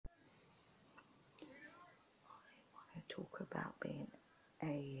talk about being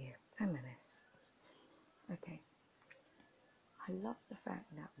a feminist. Okay, I love the fact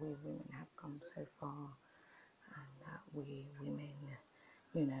that we women have come so far, and that we women,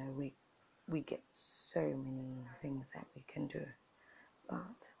 we get so many things that we can do.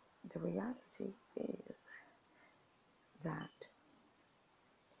 But the reality is that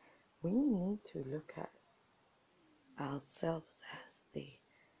we need to look at ourselves as the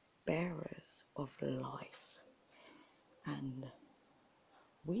bearers of life, and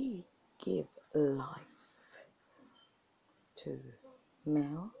we give life to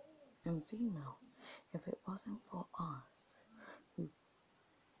male and female. If it wasn't for us who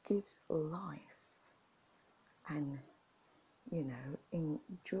gives life and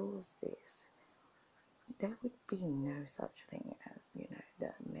endures this, there would be no such thing as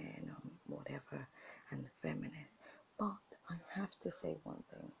the men or whatever and the feminists. But I have to say one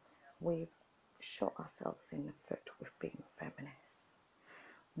thing: we've shot ourselves in the foot with being feminists.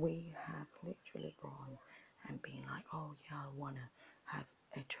 We have literally gone and been like, oh yeah, I want to have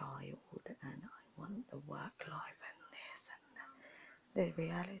a child and I want the work life and this and that. The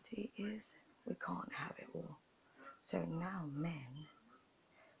reality is we can't have it all. So now men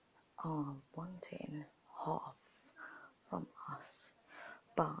are wanting half from us,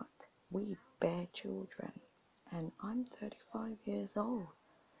 but we bear children, and I'm 35 years old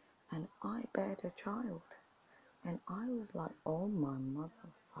and I bared a child, and I was like, oh my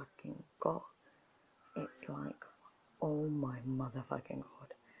motherfucking god. It's like, oh my motherfucking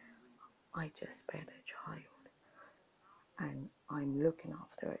god, I just bared a child and I'm looking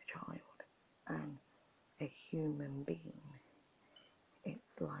after a child and a human being.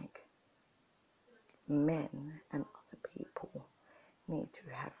 It's like men and other people need to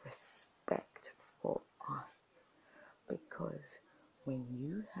have respect for us, because when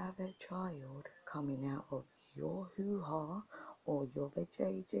you have a child coming out of your hoo-ha or your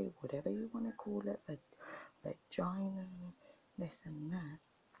vajayjay, whatever you want to call it, a vagina, this and that,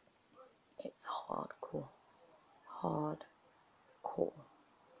 it's hardcore.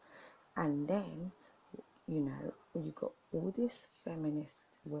 And then you got all these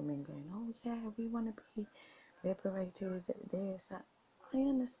feminist women going, oh yeah, we want to be liberated, this, that. I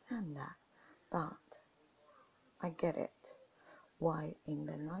understand that, but I get it. Why in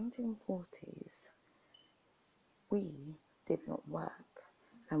the 1940s we did not work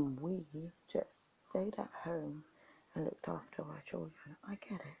and we just stayed at home and looked after our children. I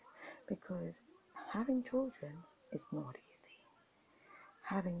get it, because having children is not easy.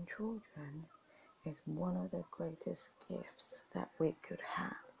 Having children is one of the greatest gifts that we could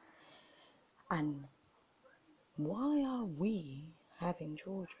have. And why are we having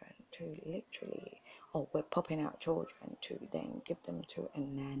children to literally, we're popping out children to then give them to a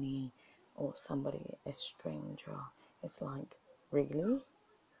nanny or somebody, a stranger? It's like, really?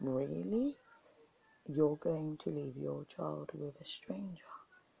 Really? You're going to leave your child with a stranger?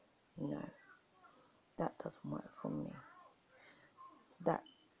 No, that doesn't work for me. That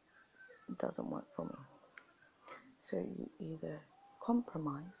doesn't work for me. So you either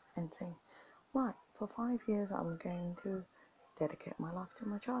compromise and say, right, for 5 years I'm going to dedicate my life to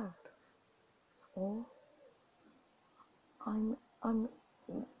my child, or I'm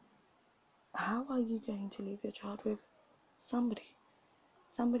how are you going to leave your child with somebody?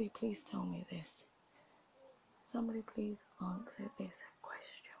 Somebody please tell me this. Somebody please answer this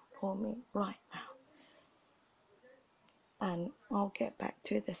question for me right now. And I'll get back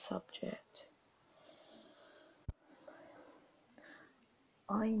to the subject.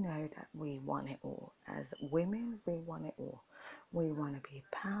 I know that we want it all. As women, we want it all. We want to be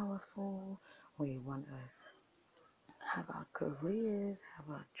powerful. We want to have our careers, have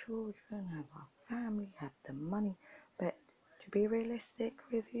our children, have our family, have the money. But to be realistic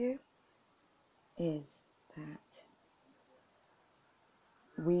with you is that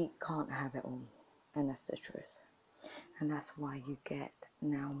we can't have it all. And that's the truth. And that's why you get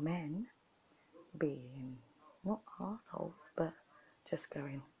now men being not assholes, but just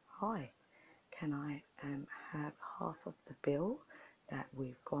going, hi, can I have half of the bill that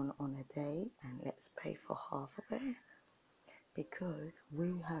we've gone on a day, and let's pay for half of it? Because we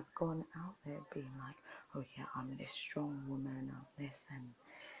have gone out there being like, oh yeah, I'm this strong woman, I'm this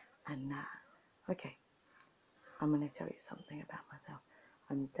and that. Okay, I'm going to tell you something about myself.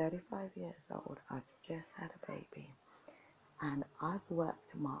 I'm 35 years old, I've just had a baby, and I've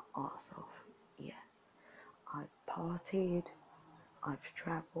worked my ass off. Yes, I've partied, I've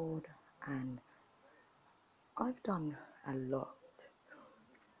travelled, and I've done a lot.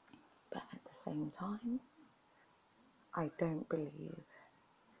 But at the same time, I don't believe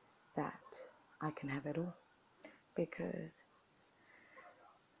that I can have it all. because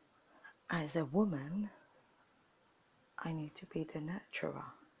as a woman, I need to be the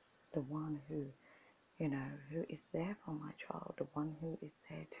nurturer, the one who, who is there for my child, the one who is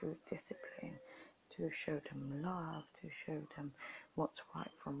there to discipline, to show them love, to show them what's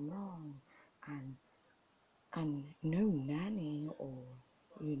right from wrong, and no nanny or,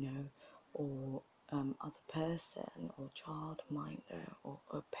 or other person or childminder or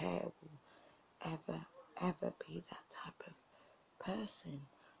a pair will ever be that type of person,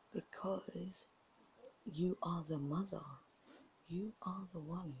 because you are the mother. You are the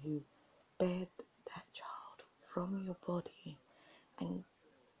one who bared that child from your body and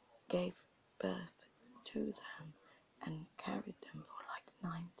gave birth to them and carried them for like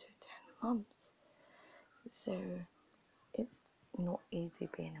 9 to 10 months. So it's not easy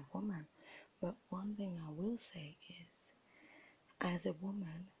being a woman. But one thing I will say is, as a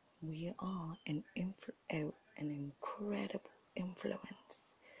woman, we are an incredible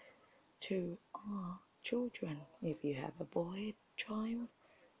influence to our children. If you have a boy child,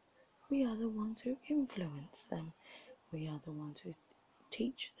 we are the ones who influence them. We are the ones who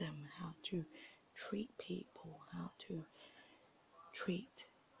teach them how to treat people, how to treat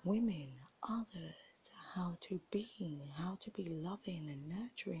women, others, how to be loving and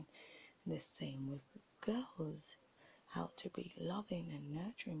nurturing. The same with girls, how to be loving and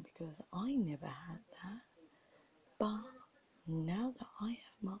nurturing, because I never had that. But now that I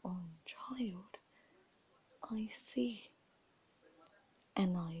have my own child, I see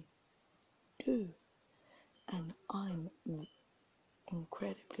and I do, and I'm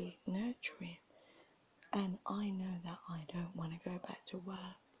incredibly nurturing, and I know that I don't want to go back to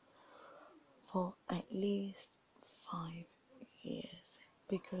work for at least 5 years,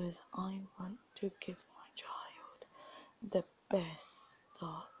 because I want to give my child the best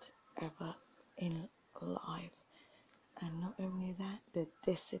start ever in life. And not only that, the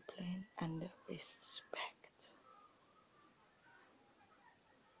discipline and the respect